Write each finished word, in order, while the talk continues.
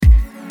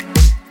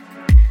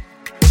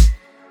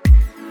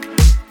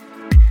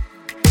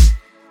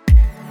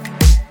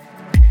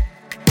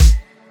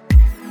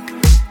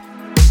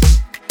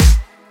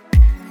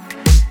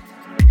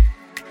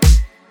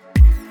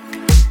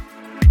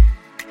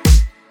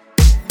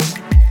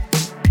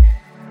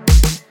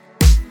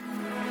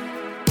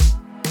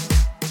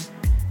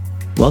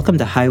Welcome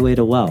to Highway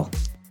to Well.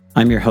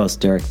 I'm your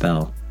host, Derek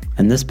Bell,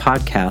 and this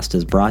podcast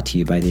is brought to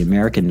you by the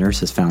American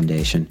Nurses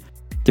Foundation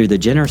through the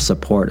generous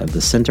support of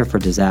the Center for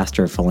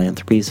Disaster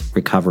Philanthropy's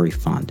Recovery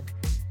Fund.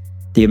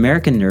 The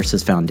American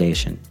Nurses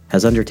Foundation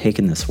has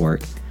undertaken this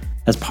work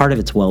as part of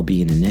its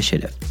well-being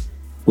initiative,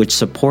 which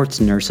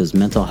supports nurses'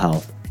 mental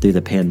health through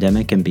the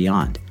pandemic and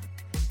beyond.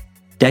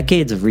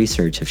 Decades of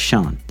research have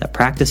shown that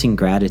practicing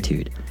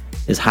gratitude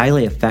is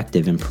highly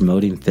effective in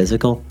promoting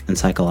physical and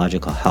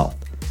psychological health,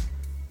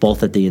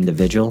 both at the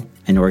individual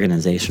and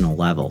organizational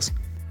levels.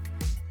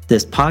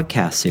 This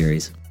podcast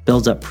series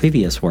builds up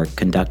previous work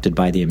conducted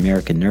by the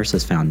American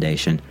Nurses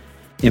Foundation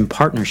in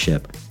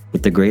partnership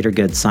with the Greater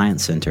Good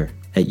Science Center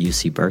at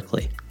UC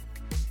Berkeley.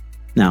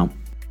 Now,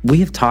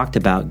 we have talked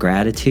about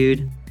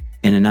gratitude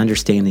and an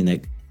understanding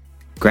that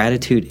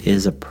gratitude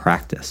is a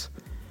practice.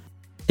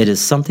 It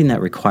is something that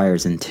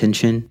requires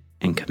intention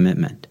and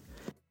commitment.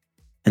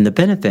 And the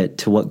benefit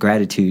to what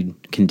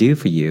gratitude can do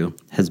for you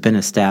has been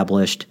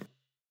established.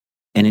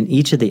 And in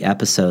each of the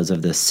episodes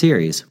of this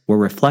series, we're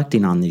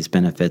reflecting on these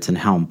benefits and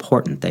how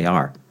important they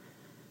are.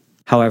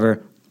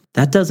 However,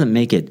 that doesn't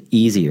make it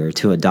easier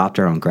to adopt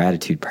our own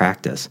gratitude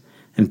practice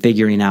and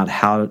figuring out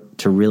how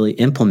to really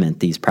implement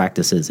these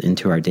practices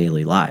into our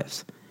daily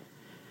lives.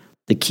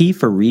 The key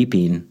for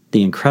reaping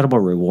the incredible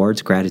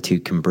rewards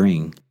gratitude can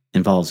bring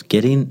involves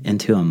getting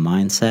into a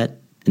mindset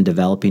and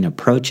developing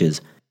approaches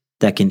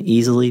that can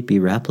easily be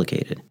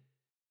replicated.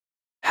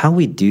 How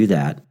we do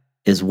that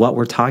is what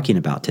we're talking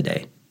about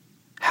today.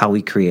 How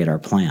we create our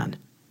plan.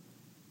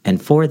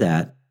 And for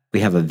that, we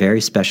have a very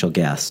special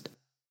guest,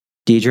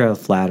 Deidre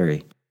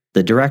O'Flaherty,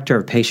 the Director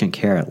of Patient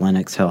Care at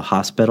Lenox Hill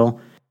Hospital,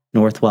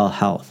 Northwell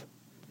Health.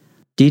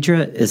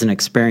 Deidre is an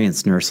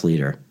experienced nurse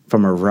leader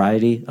from a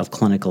variety of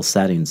clinical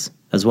settings,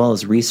 as well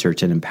as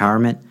research in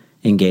empowerment,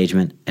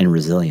 engagement, and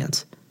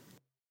resilience.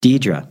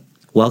 Deidre,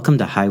 welcome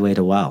to Highway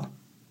to Well.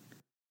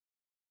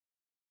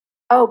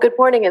 Oh, good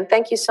morning, and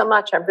thank you so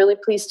much. I'm really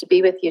pleased to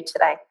be with you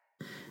today.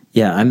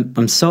 Yeah,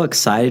 I'm so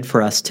excited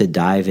for us to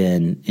dive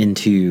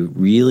into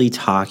really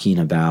talking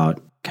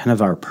about kind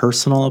of our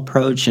personal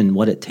approach and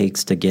what it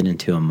takes to get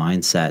into a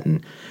mindset.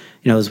 And,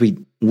 as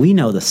we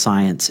know the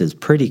science is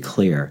pretty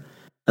clear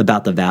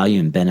about the value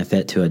and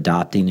benefit to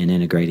adopting and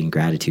integrating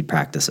gratitude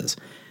practices.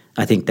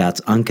 I think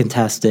that's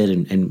uncontested,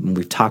 and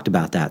we've talked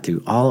about that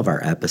through all of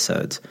our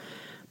episodes.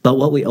 But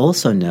what we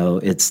also know,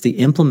 it's the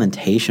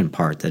implementation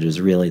part that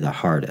is really the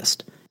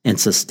hardest, and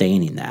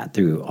sustaining that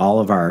through all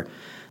of our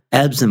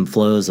ebbs and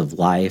flows of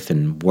life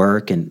and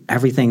work and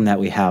everything that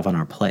we have on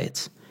our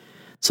plates.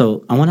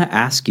 So I want to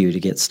ask you to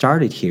get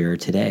started here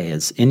today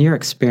is, in your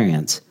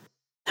experience,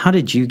 how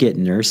did you get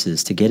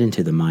nurses to get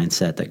into the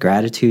mindset that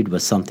gratitude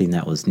was something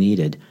that was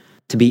needed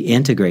to be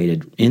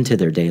integrated into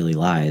their daily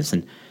lives?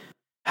 And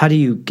how do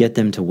you get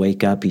them to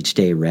wake up each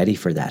day ready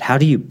for that? How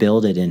do you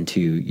build it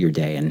into your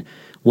day? And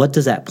what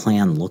does that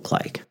plan look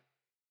like?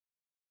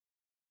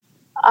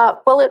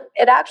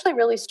 It actually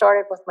really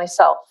started with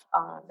myself.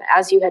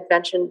 As you had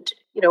mentioned,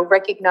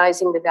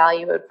 recognizing the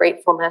value of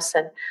gratefulness,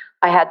 and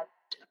I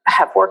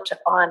have worked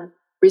on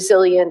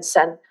resilience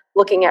and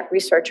looking at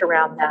research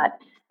around that.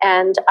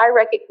 And I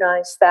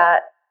recognized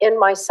that in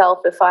myself,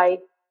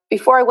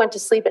 before I went to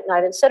sleep at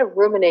night, instead of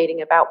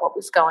ruminating about what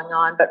was going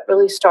on, but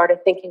really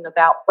started thinking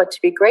about what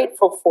to be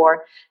grateful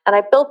for, and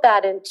I built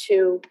that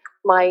into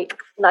my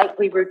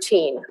nightly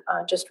routine,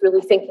 just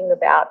really thinking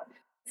about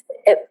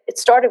it. It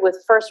started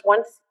with first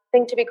one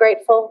thing to be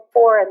grateful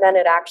for, and then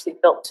it actually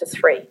built to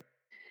three.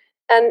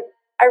 And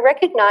I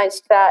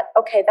recognized that,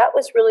 okay, that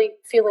was really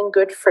feeling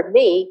good for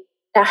me.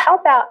 Now, how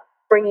about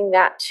bringing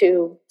that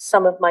to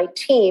some of my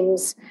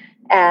teams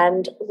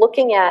and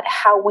looking at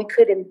how we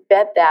could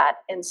embed that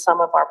in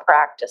some of our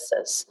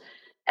practices?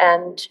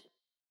 And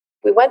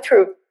we went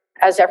through,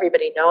 as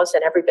everybody knows,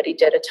 and everybody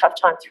did, a tough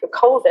time through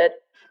COVID.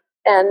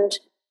 And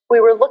we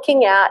were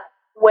looking at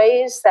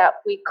ways that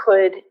we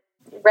could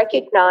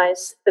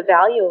recognize the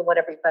value in what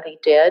everybody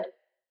did,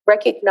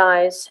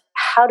 recognize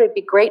how to be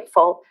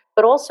grateful,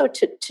 but also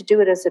to do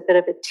it as a bit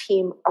of a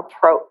team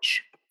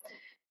approach.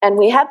 And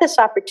we had this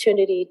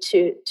opportunity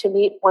to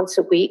meet once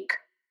a week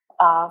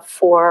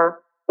for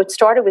what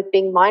started with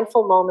being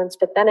mindful moments,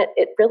 but then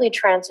it really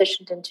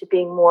transitioned into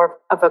being more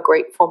of a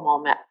grateful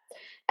moment.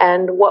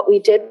 And what we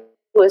did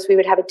was we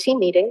would have a team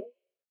meeting,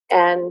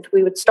 and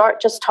we would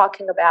start just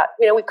talking about,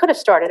 we could have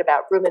started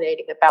about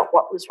ruminating about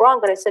what was wrong,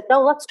 but I said,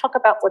 no, let's talk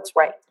about what's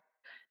right.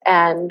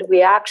 And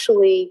we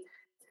actually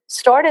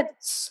started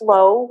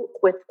slow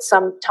with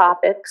some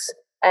topics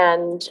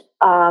and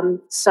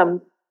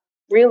some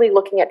really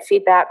looking at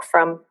feedback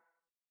from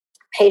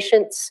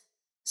patients,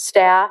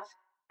 staff,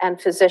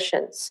 and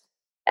physicians.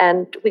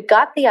 And we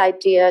got the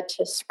idea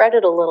to spread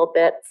it a little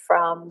bit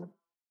from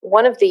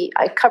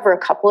I cover a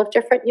couple of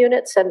different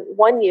units, and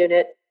one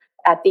unit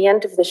at the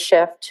end of the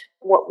shift,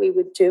 what we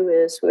would do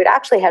is we would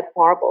actually had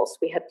marbles.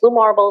 We had blue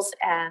marbles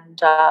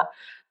and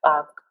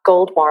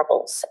gold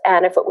marbles.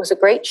 And if it was a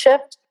great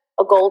shift,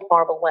 a gold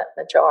marble went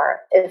in the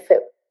jar. If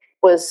it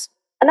was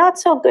A not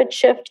so good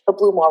shift, a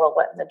blue marble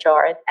went in the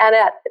jar. And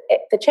at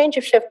the change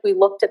of shift, we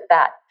looked at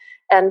that.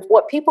 And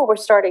what people were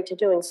starting to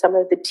do, and some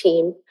of the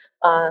team,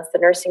 the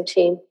nursing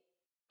team,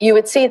 you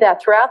would see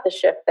that throughout the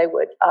shift, they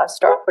would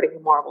start putting the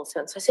marbles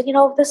in. So I said,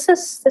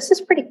 this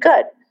is pretty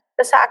good.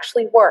 This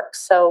actually works.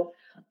 So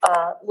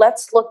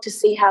let's look to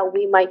see how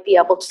we might be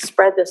able to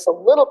spread this a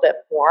little bit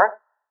more.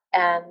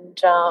 And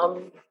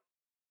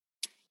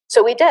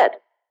so we did.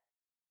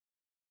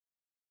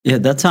 Yeah,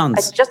 that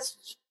sounds... I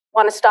just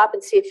want to stop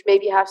and see if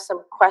maybe you have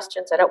some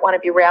questions. I don't want to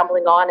be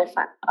rambling on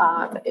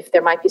if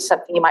there might be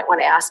something you might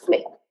want to ask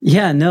me.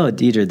 Yeah, no,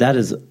 Deidre, that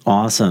is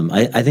awesome.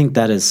 I think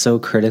that is so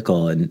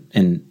critical.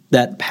 And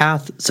that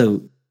path,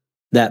 so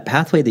that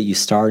pathway that you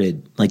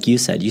started, like you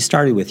said, you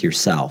started with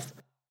yourself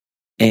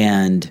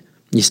and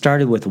you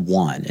started with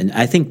one. And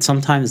I think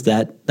sometimes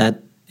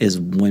that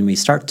is when we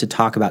start to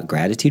talk about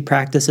gratitude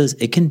practices,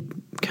 it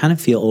can kind of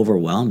feel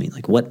overwhelming.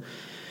 Like what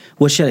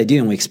should I do?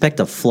 And we expect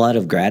a flood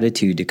of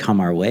gratitude to come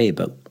our way.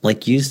 But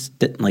like you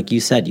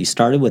said, you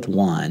started with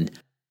one,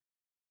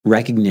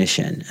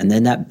 recognition, and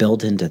then that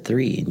built into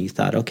three. And you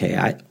thought,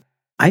 okay,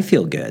 I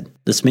feel good.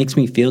 This makes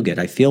me feel good.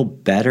 I feel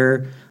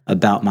better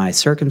about my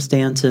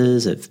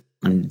circumstances. If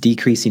I'm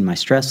decreasing my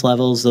stress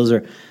levels, those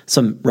are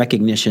some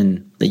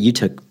recognition that you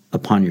took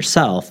upon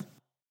yourself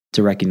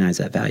to recognize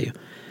that value.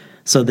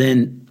 So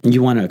then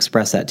you want to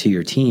express that to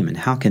your team. And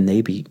how can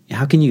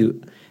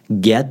you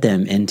get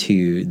them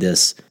into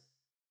this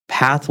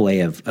pathway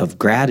of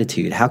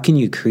gratitude? How can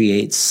you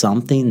create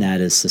something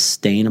that is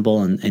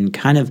sustainable and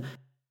kind of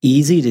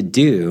easy to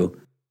do,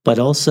 but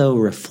also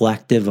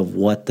reflective of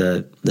what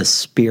the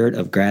spirit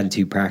of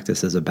gratitude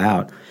practice is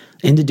about,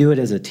 and to do it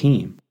as a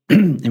team?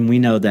 And we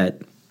know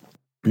that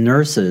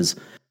nurses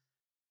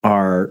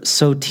are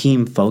so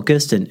team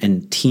focused and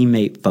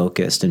teammate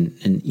focused,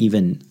 and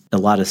even a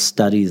lot of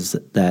studies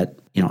that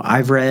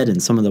I've read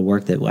and some of the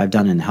work that I've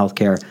done in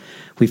healthcare,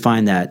 we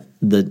find that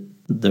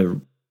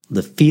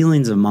the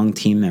feelings among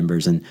team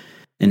members and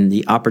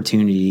the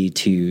opportunity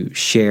to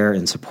share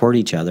and support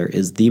each other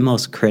is the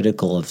most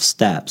critical of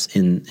steps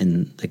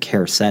in the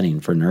care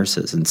setting for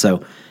nurses. And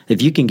so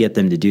if you can get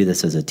them to do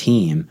this as a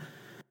team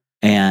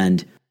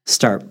and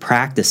start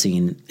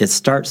practicing, it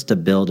starts to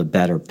build a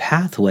better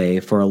pathway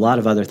for a lot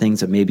of other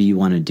things that maybe you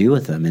want to do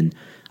with them. And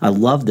I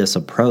love this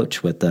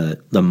approach with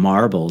the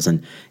marbles,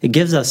 and it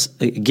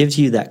gives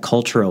you that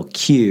cultural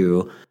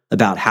cue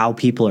about how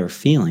people are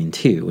feeling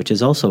too, which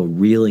is also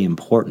really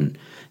important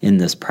in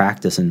this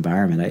practice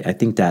environment. I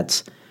think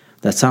that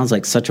sounds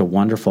like such a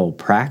wonderful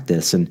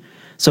practice. And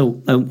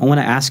so I want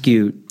to ask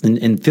you,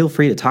 and feel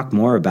free to talk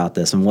more about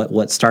this and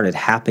what started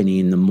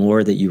happening the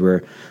more that you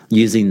were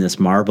using this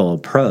marble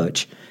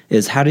approach,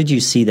 is how did you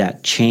see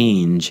that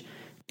change,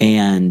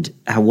 and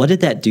what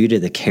did that do to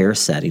the care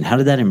setting? How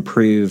did that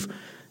improve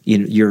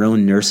your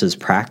own nurses'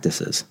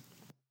 practices?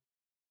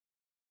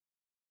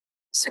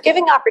 So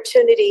giving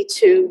opportunity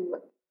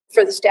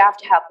for the staff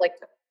to have like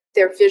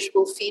their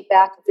visual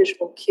feedback,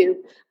 visual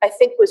cue, I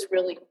think was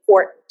really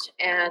important.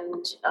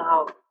 And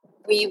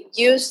we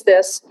used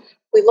this.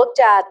 We looked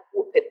at,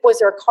 was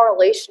there a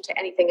correlation to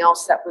anything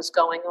else that was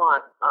going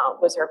on?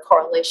 Was there a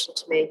correlation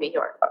to maybe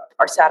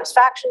our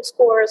satisfaction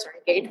scores, our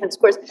engagement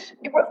scores?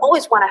 You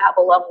always want to have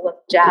a level of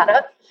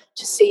data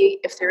to see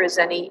if there is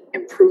any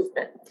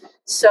improvement.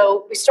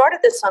 So we started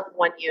this on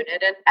one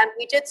unit, and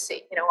we did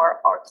see,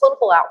 our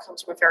clinical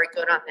outcomes were very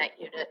good on that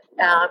unit.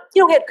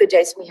 We had good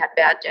days and we had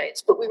bad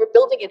days, but we were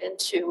building it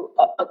into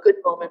a good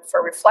moment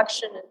for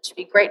reflection and to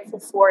be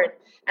grateful for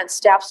it. And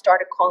staff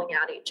started calling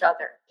out each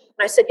other.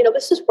 And I said,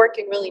 this is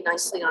working really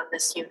nicely on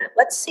this unit.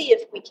 Let's see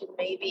if we can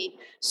maybe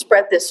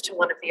spread this to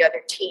one of the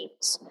other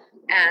teams.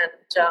 And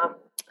I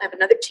have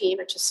another team,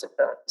 it's just a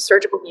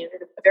surgical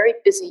unit, a very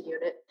busy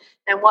unit.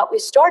 And what we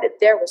started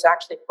there was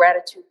actually a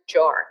gratitude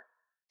jar.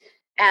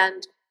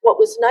 And what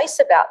was nice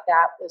about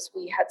that was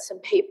we had some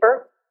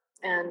paper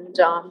and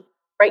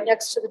right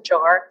next to the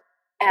jar,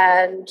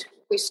 and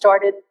we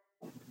started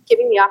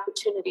giving the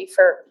opportunity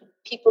for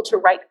people to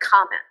write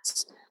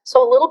comments.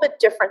 So a little bit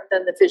different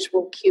than the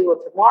visual cue of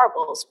the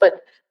marbles,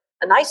 but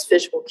a nice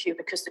visual cue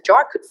because the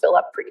jar could fill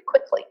up pretty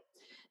quickly.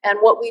 And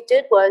what we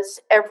did was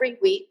every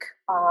week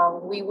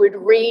we would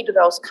read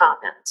those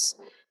comments.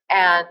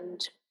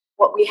 And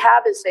what we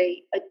have is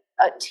a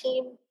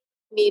team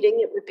meeting.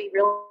 It would be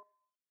really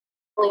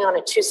on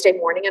a Tuesday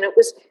morning, and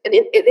was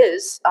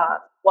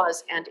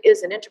and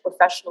is an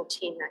interprofessional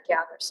team that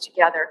gathers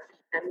together,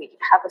 and we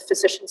have a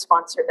physician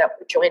sponsor that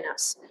would join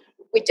us.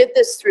 We did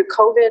this through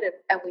COVID,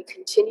 and we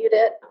continued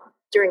it.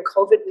 During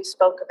COVID, we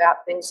spoke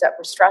about things that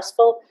were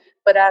stressful,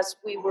 but as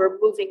we were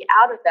moving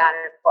out of that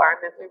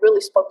environment, we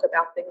really spoke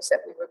about things that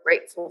we were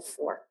grateful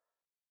for.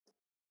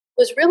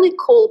 It was really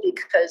cool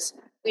because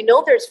we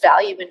know there's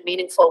value in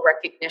meaningful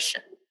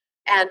recognition,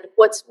 and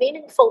what's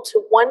meaningful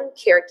to one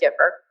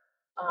caregiver,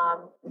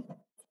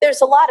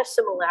 there's a lot of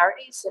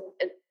similarities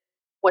in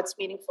what's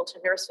meaningful to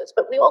nurses,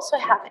 but we also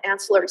have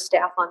ancillary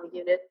staff on the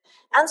unit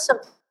and some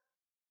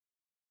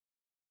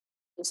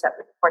that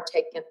would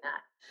partake in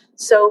that.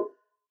 So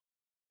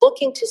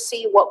looking to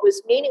see what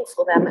was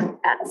meaningful them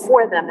and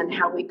for them and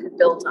how we could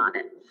build on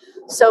it.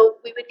 So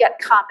we would get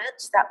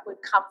comments that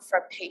would come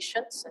from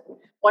patients. And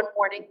one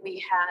morning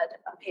we had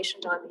a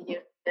patient on the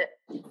unit,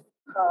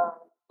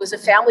 was a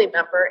family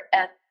member,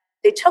 and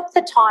they took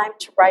the time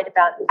to write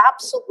about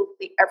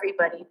absolutely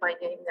everybody by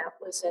name that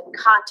was in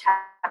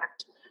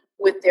contact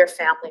with their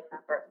family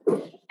member.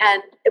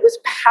 And it was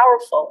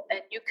powerful,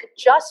 and you could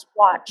just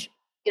watch,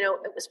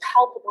 it was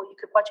palpable. You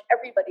could watch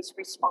everybody's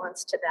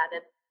response to that.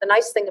 And the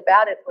nice thing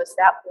about it was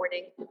that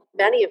morning,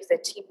 many of the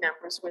team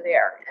members were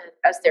there, and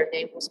as their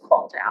name was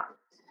called out.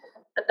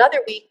 Another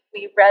week,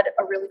 we read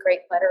a really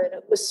great letter, and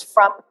it was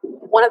from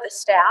one of the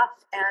staff,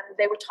 and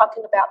they were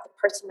talking about the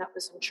person that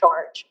was in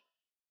charge.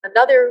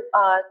 Another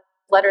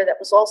letter that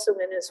was also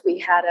in is we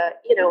had a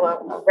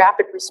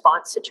rapid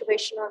response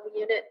situation on the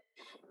unit,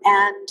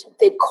 and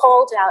they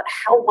called out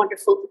how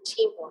wonderful the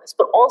team was,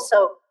 but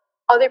also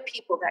other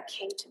people that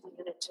came to the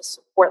unit to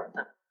support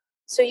them.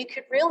 So you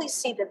could really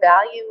see the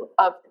value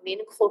of the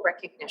meaningful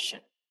recognition.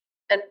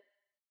 And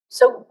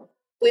so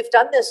we've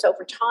done this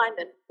over time,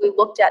 and we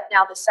looked at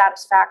now the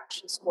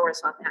satisfaction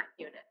scores on that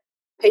unit.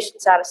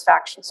 Patient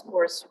satisfaction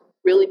scores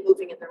really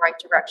moving in the right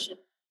direction,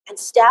 and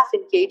staff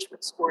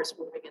engagement scores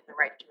moving in the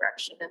right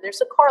direction. And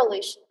there's a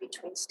correlation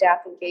between staff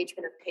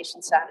engagement and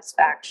patient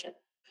satisfaction.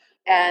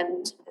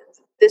 And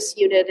this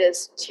unit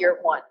is tier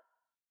 1.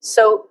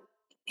 So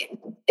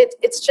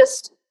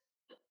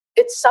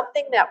it's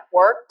something that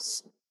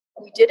works.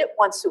 We did it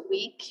once a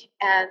week,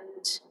 and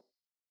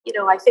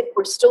I think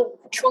we're still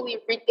truly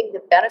reaping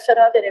the benefit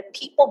of it. If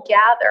people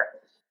gather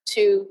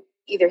to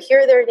either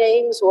hear their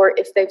names, or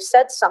if they've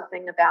said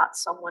something about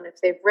someone,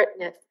 if they've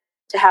written it,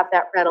 to have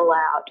that read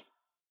aloud.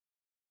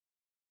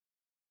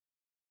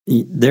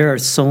 There are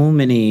so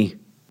many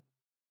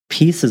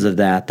pieces of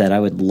that I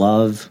would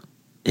love.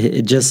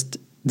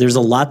 There's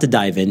a lot to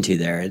dive into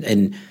there.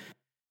 And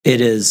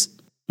it is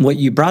what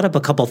you brought up,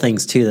 a couple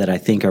things too that I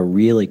think are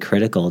really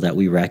critical that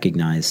we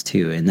recognize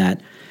too, and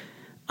that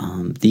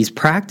these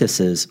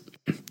practices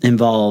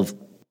involve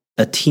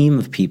a team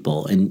of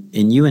people, and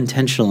you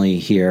intentionally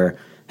here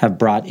have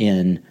brought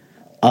in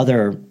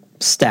other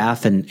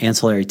staff and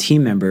ancillary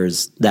team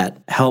members that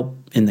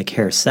help in the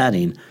care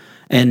setting.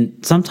 And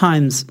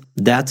sometimes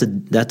that's a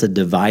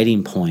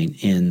dividing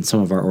point in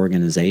some of our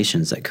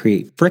organizations that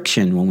create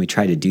friction when we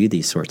try to do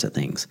these sorts of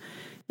things.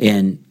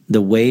 And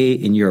the way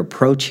in your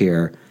approach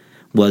here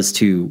was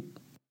to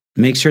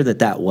make sure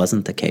that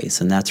wasn't the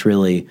case. And that's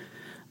really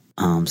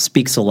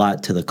speaks a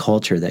lot to the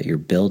culture that you're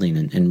building,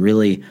 and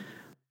really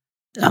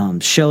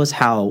shows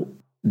how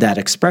that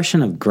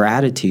expression of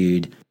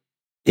gratitude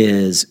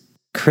is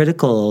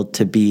critical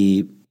to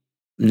be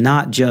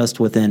not just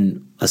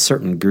within a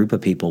certain group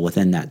of people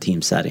within that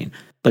team setting,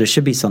 but it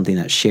should be something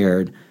that's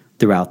shared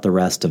throughout the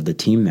rest of the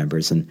team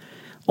members. And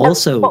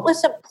also, what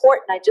was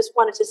important, I just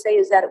wanted to say,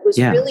 is that it was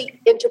really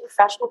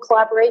interprofessional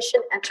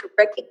collaboration, and to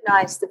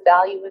recognize the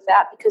value of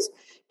that, because,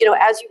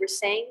 as you were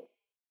saying,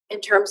 in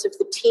terms of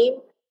the team,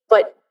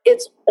 but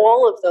it's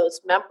all of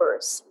those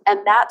members.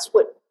 And that's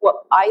what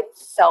I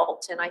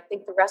felt, and I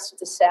think the rest of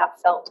the staff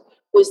felt,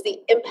 was the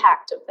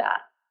impact of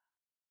that.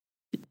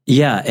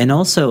 Yeah, and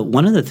also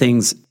one of the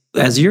things,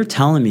 as you're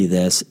telling me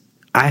this,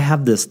 I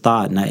have this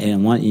thought, and I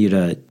want you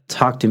to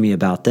talk to me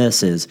about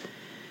this, is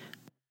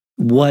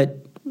what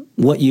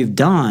you've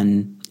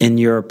done in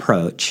your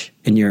approach,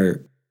 and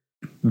you're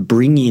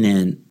bringing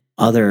in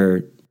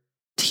other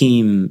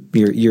team,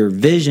 your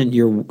vision,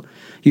 your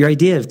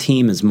idea of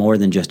team is more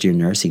than just your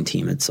nursing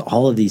team. It's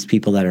all of these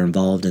people that are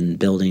involved in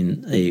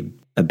building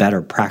a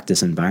better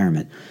practice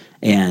environment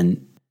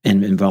and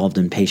involved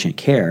in patient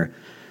care.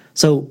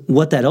 So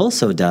what that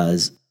also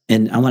does,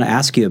 and I want to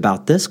ask you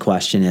about this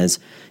question, is,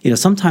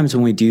 sometimes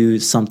when we do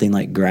something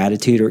like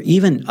gratitude, or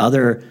even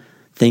other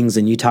things,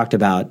 and you talked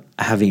about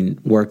having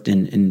worked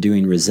in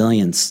doing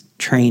resilience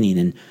training,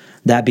 and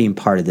that being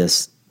part of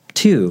this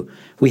too,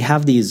 we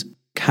have these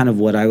kind of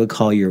what I would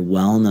call your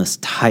wellness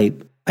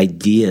type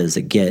ideas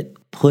that get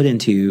put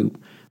into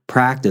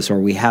practice, or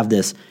we have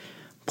this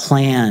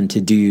plan to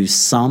do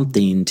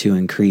something to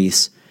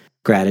increase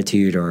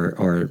gratitude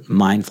or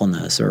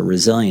mindfulness or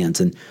resilience.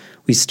 And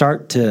we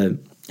start to,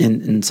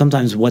 and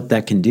sometimes what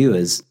that can do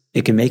is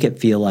it can make it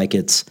feel like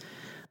it's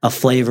a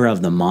flavor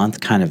of the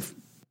month kind of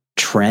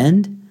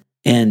trend.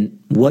 And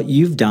what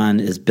you've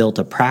done is built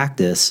a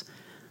practice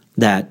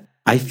that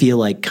I feel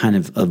like kind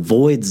of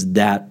avoids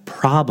that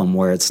problem,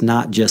 where it's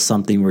not just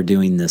something we're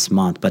doing this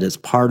month, but it's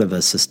part of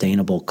a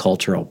sustainable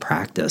cultural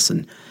practice.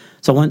 And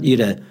so I want you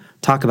to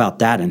talk about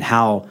that and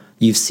how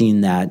you've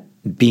seen that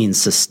being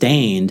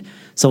sustained.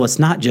 So it's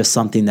not just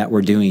something that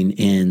we're doing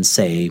in,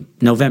 say,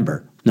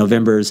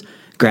 November's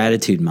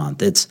Gratitude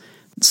Month. It's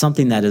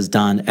something that is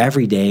done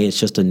every day. It's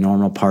just a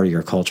normal part of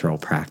your cultural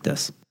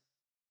practice.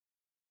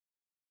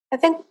 I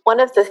think one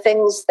of the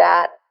things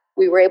that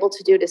we were able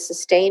to do to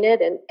sustain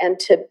it and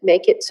to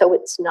make it so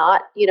it's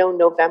not,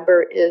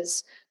 November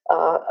is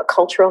a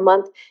cultural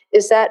month,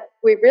 is that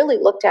we really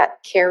looked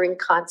at caring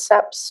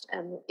concepts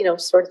and,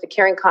 sort of the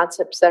caring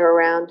concepts that are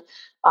around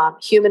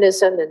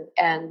humanism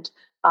and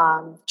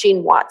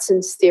Gene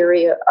Watson's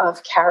theory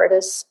of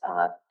caritas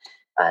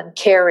and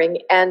caring,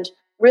 and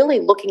really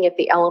looking at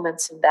the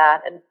elements in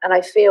that. And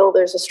I feel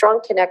there's a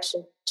strong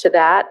connection to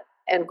that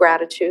and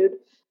gratitude,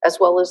 as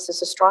well as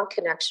there's a strong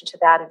connection to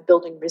that in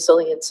building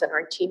resilience in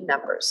our team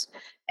members.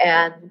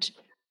 And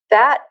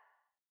that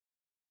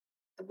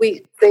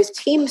these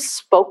teams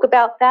spoke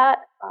about that,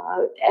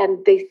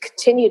 and they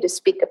continue to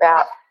speak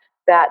about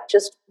that.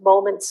 Just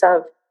moments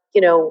of,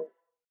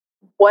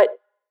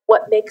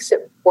 what makes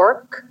it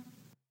work,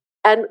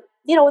 and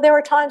there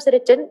were times that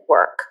it didn't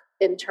work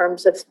in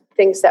terms of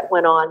things that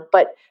went on,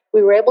 but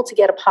we were able to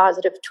get a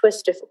positive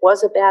twist if it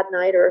was a bad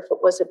night or if it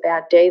was a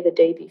bad day the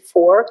day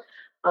before.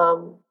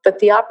 But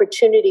the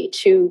opportunity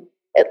to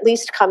at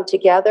least come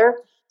together.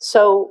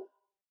 So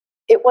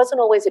it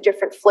wasn't always a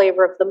different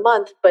flavor of the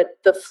month, but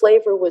the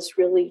flavor was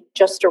really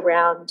just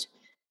around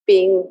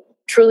being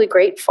truly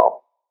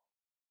grateful.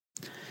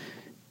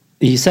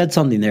 You said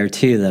something there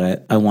too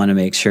that I want to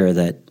make sure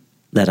that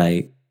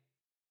I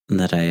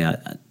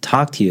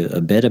talk to you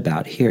a bit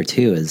about here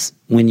too, is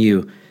when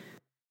you,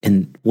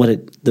 and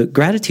the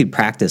gratitude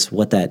practice,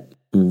 what that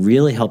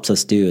really helps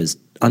us do is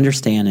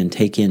understand and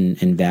take in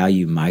and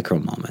value micro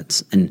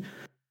moments. And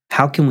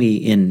how can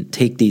we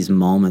take these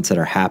moments that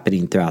are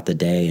happening throughout the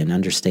day and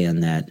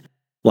understand that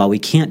while we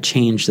can't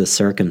change the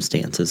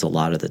circumstances a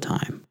lot of the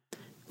time,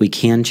 we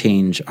can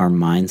change our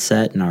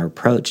mindset and our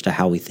approach to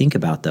how we think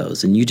about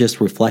those. And you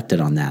just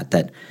reflected on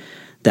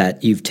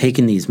that you've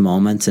taken these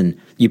moments and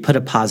you put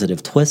a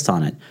positive twist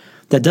on it.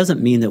 That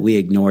doesn't mean that we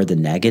ignore the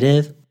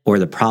negative or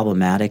the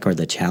problematic or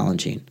the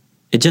challenging.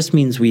 It just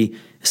means we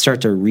start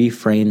to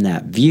reframe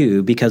that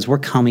view, because we're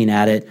coming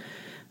at it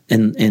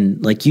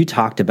and like you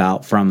talked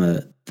about from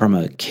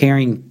a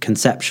caring,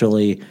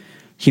 conceptually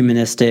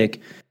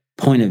humanistic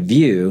point of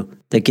view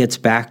that gets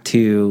back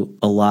to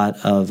a lot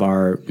of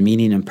our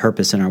meaning and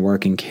purpose in our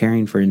work and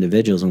caring for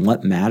individuals and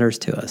what matters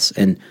to us.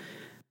 And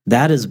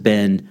that has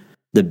been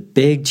the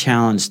big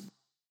challenge,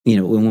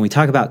 when we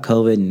talk about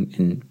COVID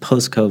and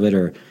post-COVID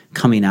or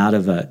coming out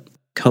of a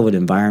COVID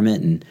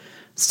environment and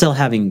still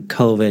having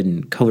COVID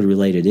and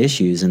COVID-related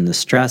issues, and the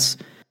stress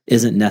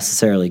isn't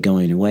necessarily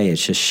going away.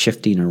 It's just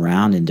shifting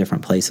around in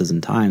different places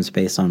and times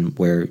based on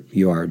where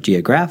you are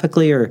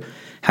geographically or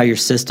how your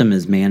system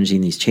is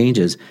managing these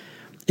changes.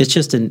 It's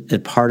just a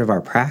part of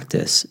our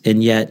practice.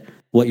 And yet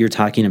what you're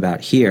talking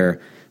about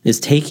here is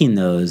taking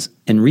those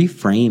and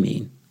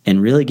reframing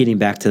and really getting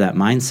back to that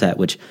mindset,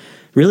 which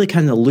really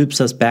kind of loops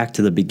us back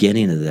to the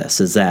beginning of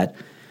this, is that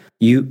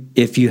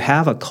if you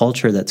have a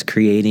culture that's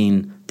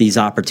creating these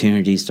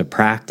opportunities to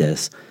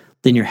practice,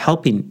 then you're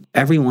helping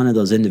every one of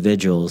those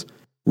individuals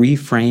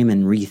reframe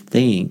and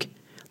rethink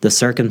the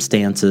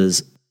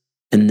circumstances,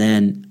 and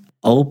then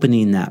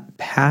opening that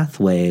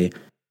pathway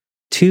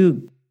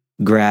to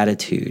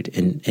gratitude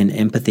and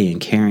empathy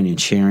and caring and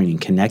sharing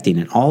and connecting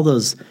and all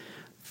those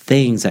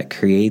things that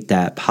create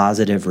that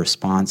positive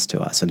response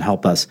to us and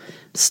help us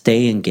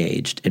stay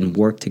engaged and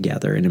work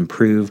together and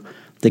improve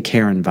the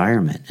care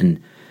environment. And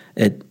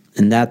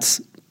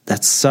that's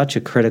such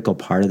a critical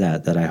part of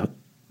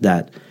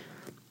that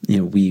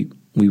we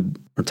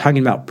are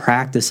talking about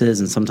practices,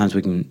 and sometimes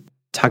we can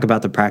talk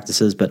about the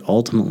practices, but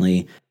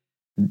ultimately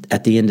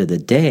at the end of the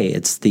day,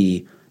 it's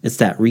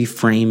that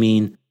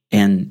reframing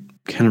and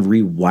kind of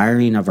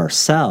rewiring of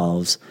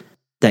ourselves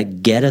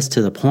that get us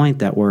to the point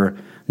that we're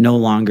no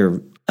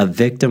longer a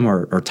victim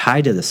or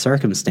tied to the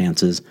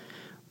circumstances,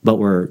 but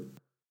we're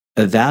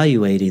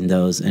evaluating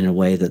those in a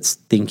way that's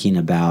thinking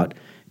about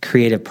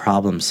creative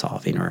problem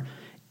solving or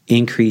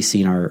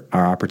increasing our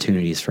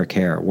opportunities for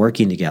care,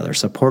 working together,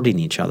 supporting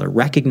each other,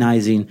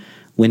 recognizing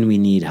when we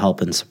need help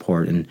and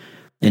support,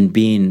 and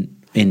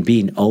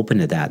being open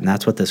to that. And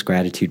that's what this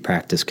gratitude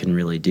practice can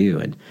really do.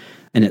 And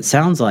it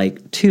sounds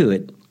like too,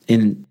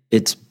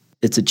 it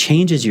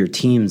changes your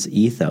team's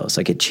ethos.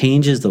 Like, it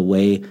changes the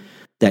way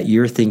that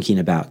you're thinking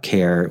about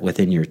care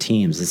within your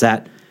teams. Is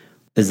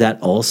that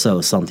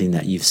also something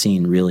that you've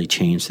seen really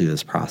change through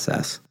this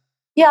process?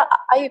 Yeah,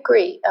 I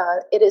agree.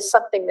 It is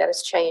something that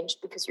has changed,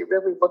 because you're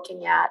really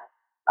looking at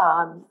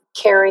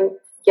caring.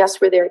 Yes,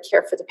 we're there to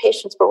care for the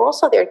patients, but we're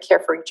also there to care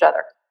for each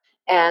other.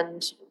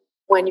 And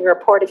when you're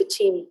a part of a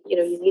team,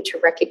 you need to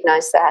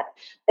recognize that.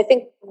 I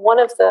think one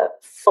of the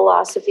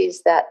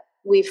philosophies that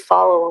we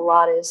follow a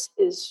lot is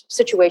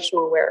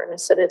situational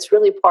awareness, and it's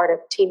really part of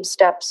team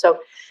steps. So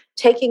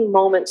taking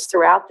moments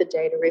throughout the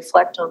day to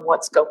reflect on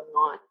what's going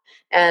on.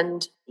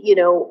 And,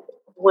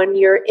 when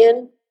you're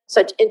in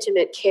such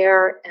intimate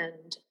care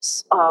and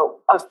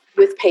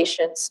with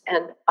patients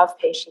and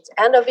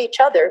of each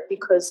other,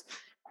 because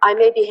I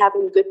may be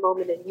having a good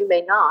moment and you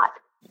may not,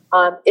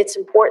 it's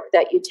important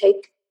that you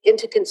take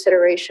into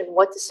consideration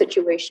what the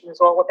situation is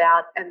all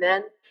about, and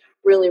then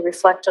really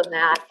reflect on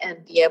that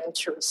and be able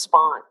to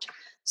respond.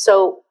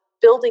 So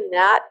building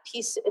that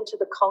piece into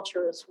the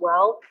culture as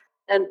well.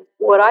 And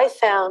what I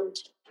found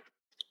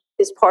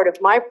is part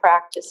of my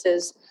practice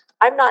is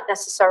I'm not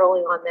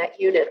necessarily on that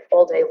unit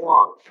all day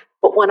long,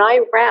 but when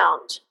I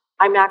round,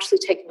 I'm actually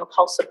taking a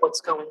pulse of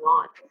what's going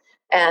on.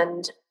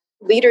 And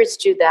leaders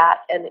do that,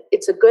 and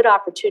it's a good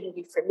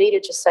opportunity for me to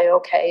just say,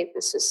 okay,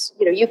 this is,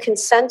 you can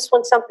sense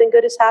when something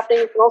good is happening.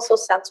 You can also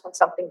sense when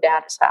something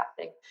bad is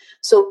happening.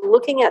 So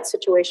looking at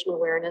situational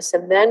awareness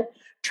and then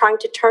trying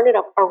to turn it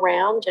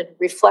around and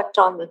reflect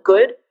on the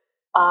good,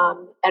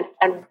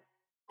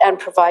 and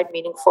provide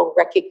meaningful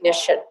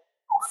recognition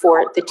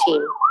for the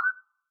team.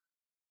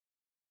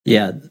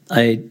 Yeah,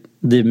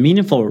 the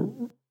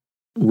meaningful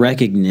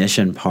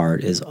recognition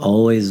part is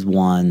always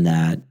one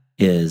that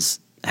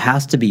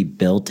has to be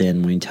built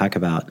in when you talk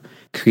about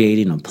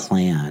creating a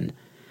plan.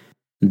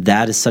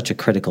 That is such a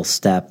critical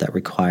step that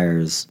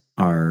requires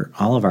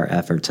all of our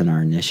efforts and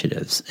our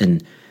initiatives,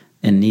 and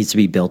needs to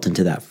be built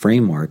into that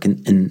framework.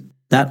 And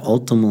that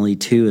ultimately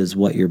too is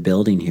what you're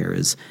building here.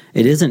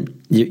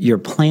 Your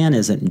plan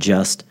isn't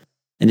just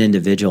an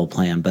individual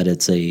plan, but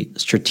it's a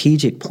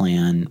strategic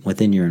plan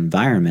within your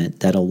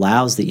environment that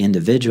allows the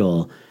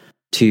individual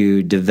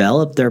to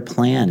develop their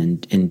plan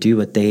and do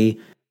what they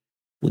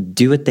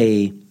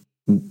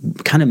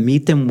kind of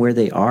meet them where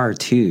they are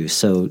too.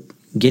 So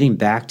getting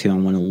back to, I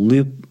want to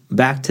loop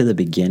back to the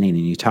beginning,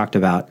 and you talked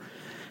about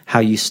how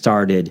you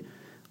started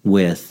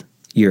with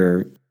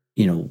your,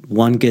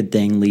 one good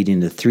thing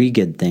leading to three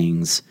good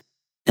things.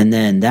 And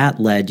then that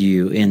led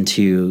you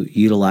into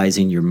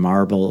utilizing your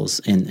marbles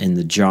in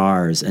the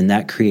jars, and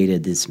that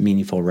created this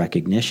meaningful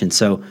recognition.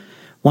 So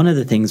one of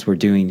the things we're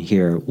doing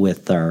here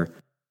with our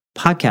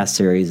podcast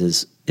series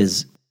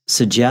is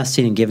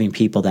suggesting and giving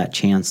people that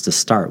chance to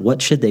start.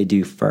 What should they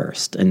do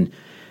first? And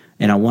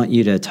I want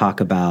you to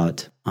talk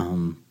about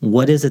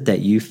what is it that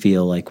you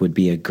feel like would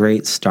be a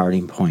great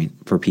starting point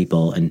for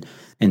people,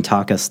 and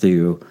talk us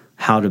through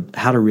how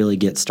to really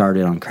get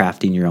started on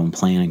crafting your own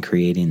plan and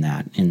creating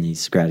that in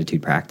these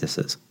gratitude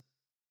practices.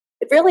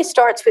 It really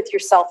starts with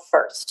yourself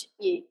first.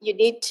 You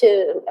need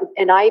to,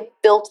 and I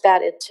built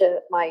that into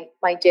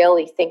my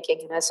daily thinking.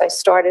 And as I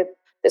started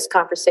this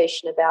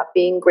conversation about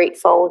being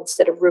grateful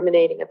instead of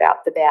ruminating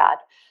about the bad,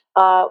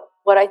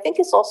 what I think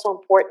is also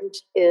important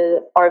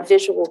are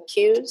visual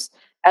cues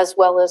as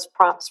well as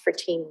prompts for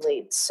team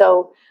leads.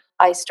 So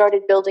I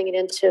started building it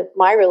into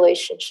my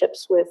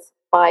relationships with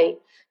my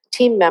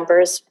team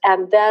members,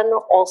 and then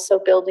also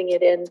building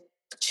it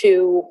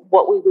into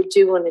what we would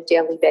do on a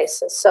daily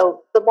basis.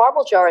 So the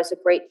marble jar is a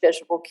great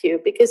visual cue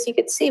because you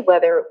could see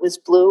whether it was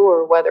blue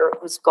or whether it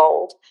was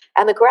gold.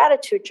 And the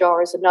gratitude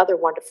jar is another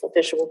wonderful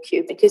visual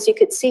cue because you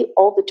could see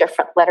all the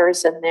different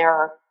letters in there,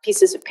 or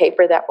pieces of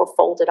paper that were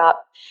folded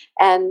up.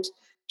 And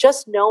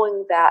just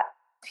knowing that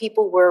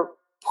people were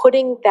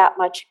putting that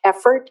much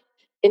effort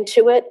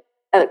into it,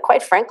 and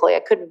quite frankly, I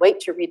couldn't wait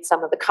to read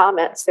some of the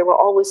comments. They were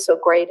always so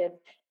great,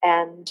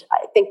 and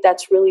I think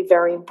that's really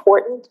very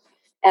important.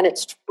 And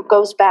it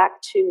goes back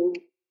to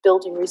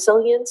building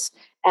resilience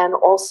and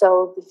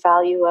also the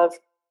value of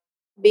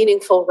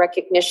meaningful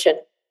recognition,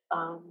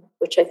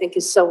 which I think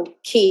is so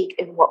key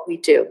in what we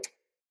do.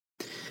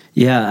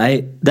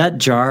 Yeah, that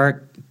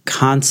jar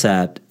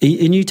concept,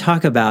 and you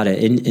talk about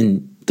it,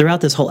 and throughout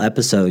this whole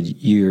episode,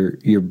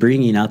 you're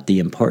bringing up the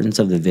importance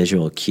of the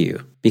visual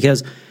cue,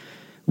 because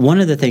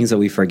one of the things that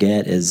we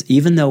forget is,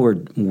 even though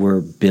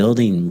we're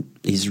building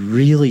these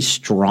really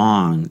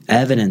strong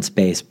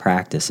evidence-based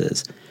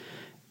practices,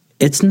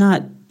 it's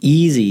not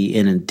easy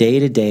in a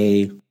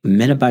day-to-day,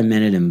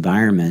 minute-by-minute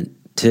environment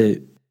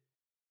to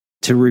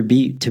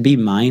be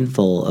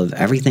mindful of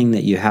everything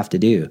that you have to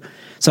do.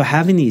 So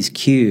having these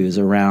cues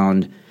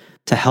around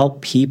to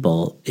help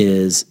people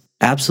is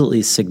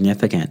absolutely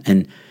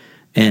significant,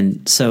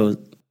 and so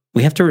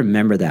we have to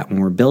remember that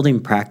when we're building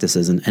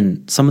practices,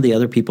 and some of the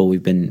other people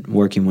we've been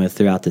working with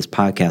throughout this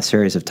podcast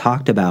series have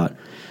talked about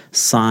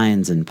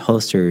signs and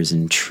posters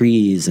and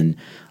trees and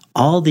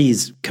all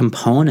these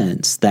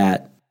components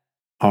that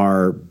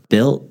are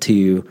built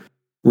to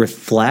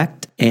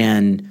reflect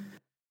and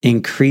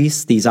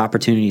increase these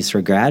opportunities for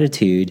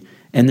gratitude.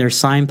 And they're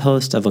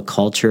signposts of a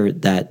culture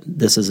that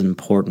this is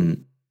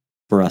important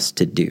for us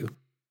to do,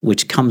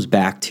 which comes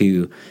back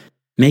to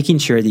making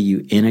sure that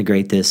you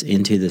integrate this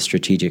into the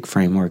strategic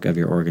framework of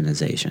your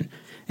organization.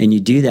 And you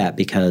do that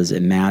because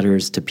it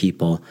matters to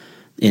people.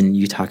 And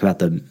you talk about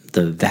the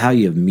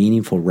value of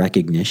meaningful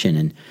recognition.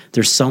 And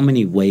there's so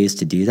many ways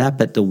to do that,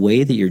 but the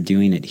way that you're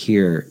doing it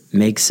here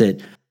makes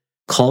it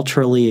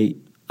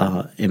culturally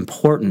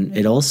important.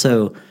 It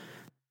also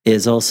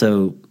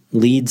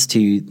leads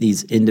to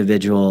these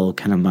individual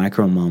kind of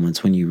micro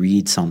moments when you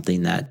read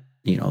something that,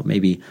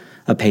 maybe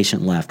a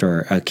patient left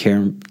or a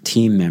care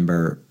team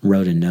member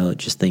wrote a note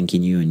just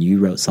thanking you and you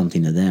wrote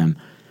something to them.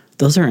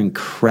 Those are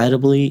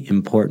incredibly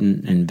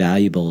important and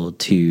valuable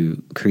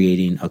to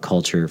creating a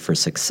culture for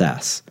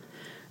success.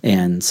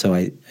 And so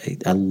I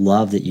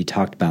love that you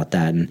talked about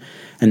that.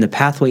 And the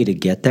pathway to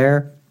get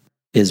there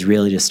is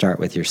really to start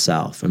with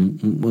yourself.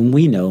 And when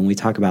we know, and we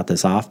talk about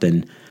this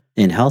often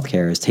in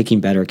healthcare, is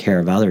taking better care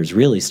of others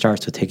really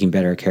starts with taking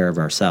better care of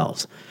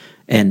ourselves.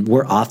 And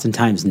we're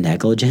oftentimes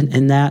negligent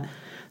in that.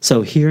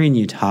 So hearing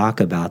you talk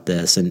about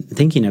this and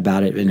thinking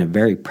about it in a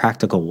very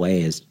practical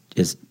way is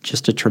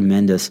just a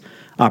tremendous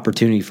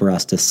opportunity for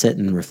us to sit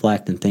and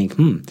reflect and think,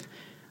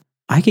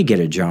 I could get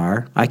a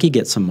jar, I could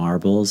get some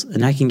marbles,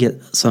 and I can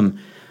get some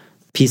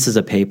pieces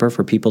of paper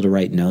for people to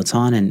write notes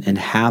on and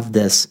have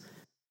this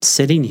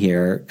sitting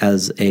here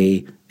as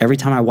every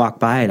time I walk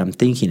by it, I'm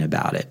thinking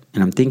about it.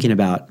 And I'm thinking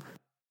about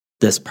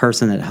this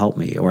person that helped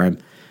me, or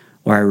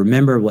I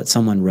remember what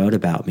someone wrote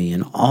about me.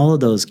 And all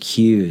of those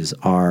cues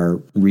are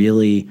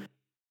really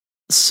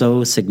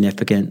so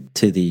significant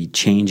to the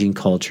changing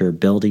culture,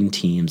 building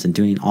teams, and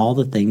doing all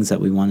the things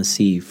that we want to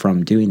see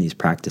from doing these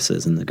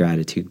practices in the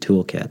Gratitude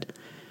Toolkit.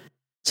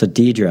 So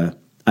Deidre,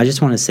 I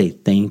just want to say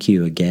thank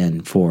you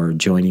again for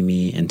joining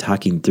me and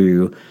talking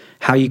through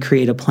how you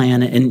create a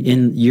plan and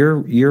in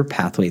your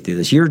pathway through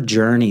this, your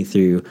journey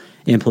through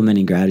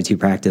implementing gratitude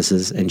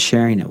practices and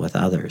sharing it with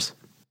others.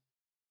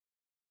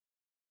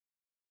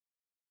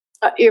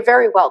 You're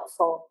very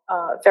welcome.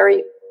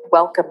 Very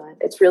welcome.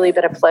 It's really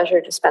been a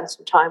pleasure to spend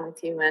some time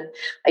with you. And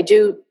I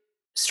do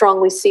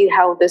strongly see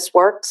how this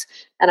works.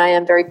 And I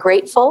am very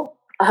grateful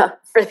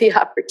for the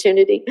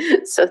opportunity.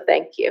 So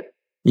thank you.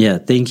 Yeah,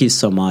 thank you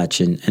so much.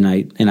 And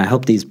I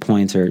hope these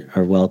points are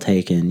well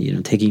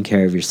taken, taking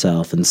care of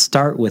yourself and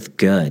start with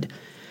good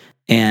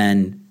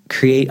and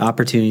create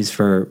opportunities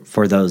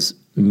for those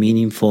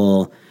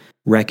meaningful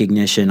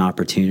recognition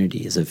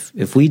opportunities.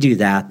 If we do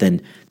that,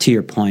 then to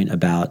your point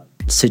about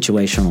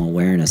situational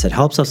awareness, it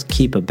helps us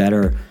keep a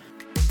better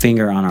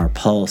finger on our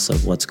pulse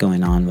of what's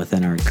going on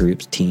within our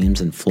groups,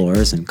 teams, and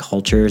floors and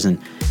cultures,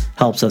 and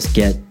helps us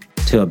get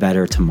to a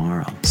better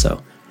tomorrow.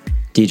 So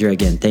Deidre,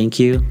 again, thank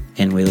you,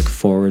 and we look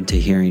forward to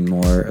hearing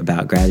more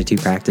about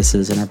gratitude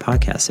practices in our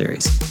podcast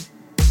series.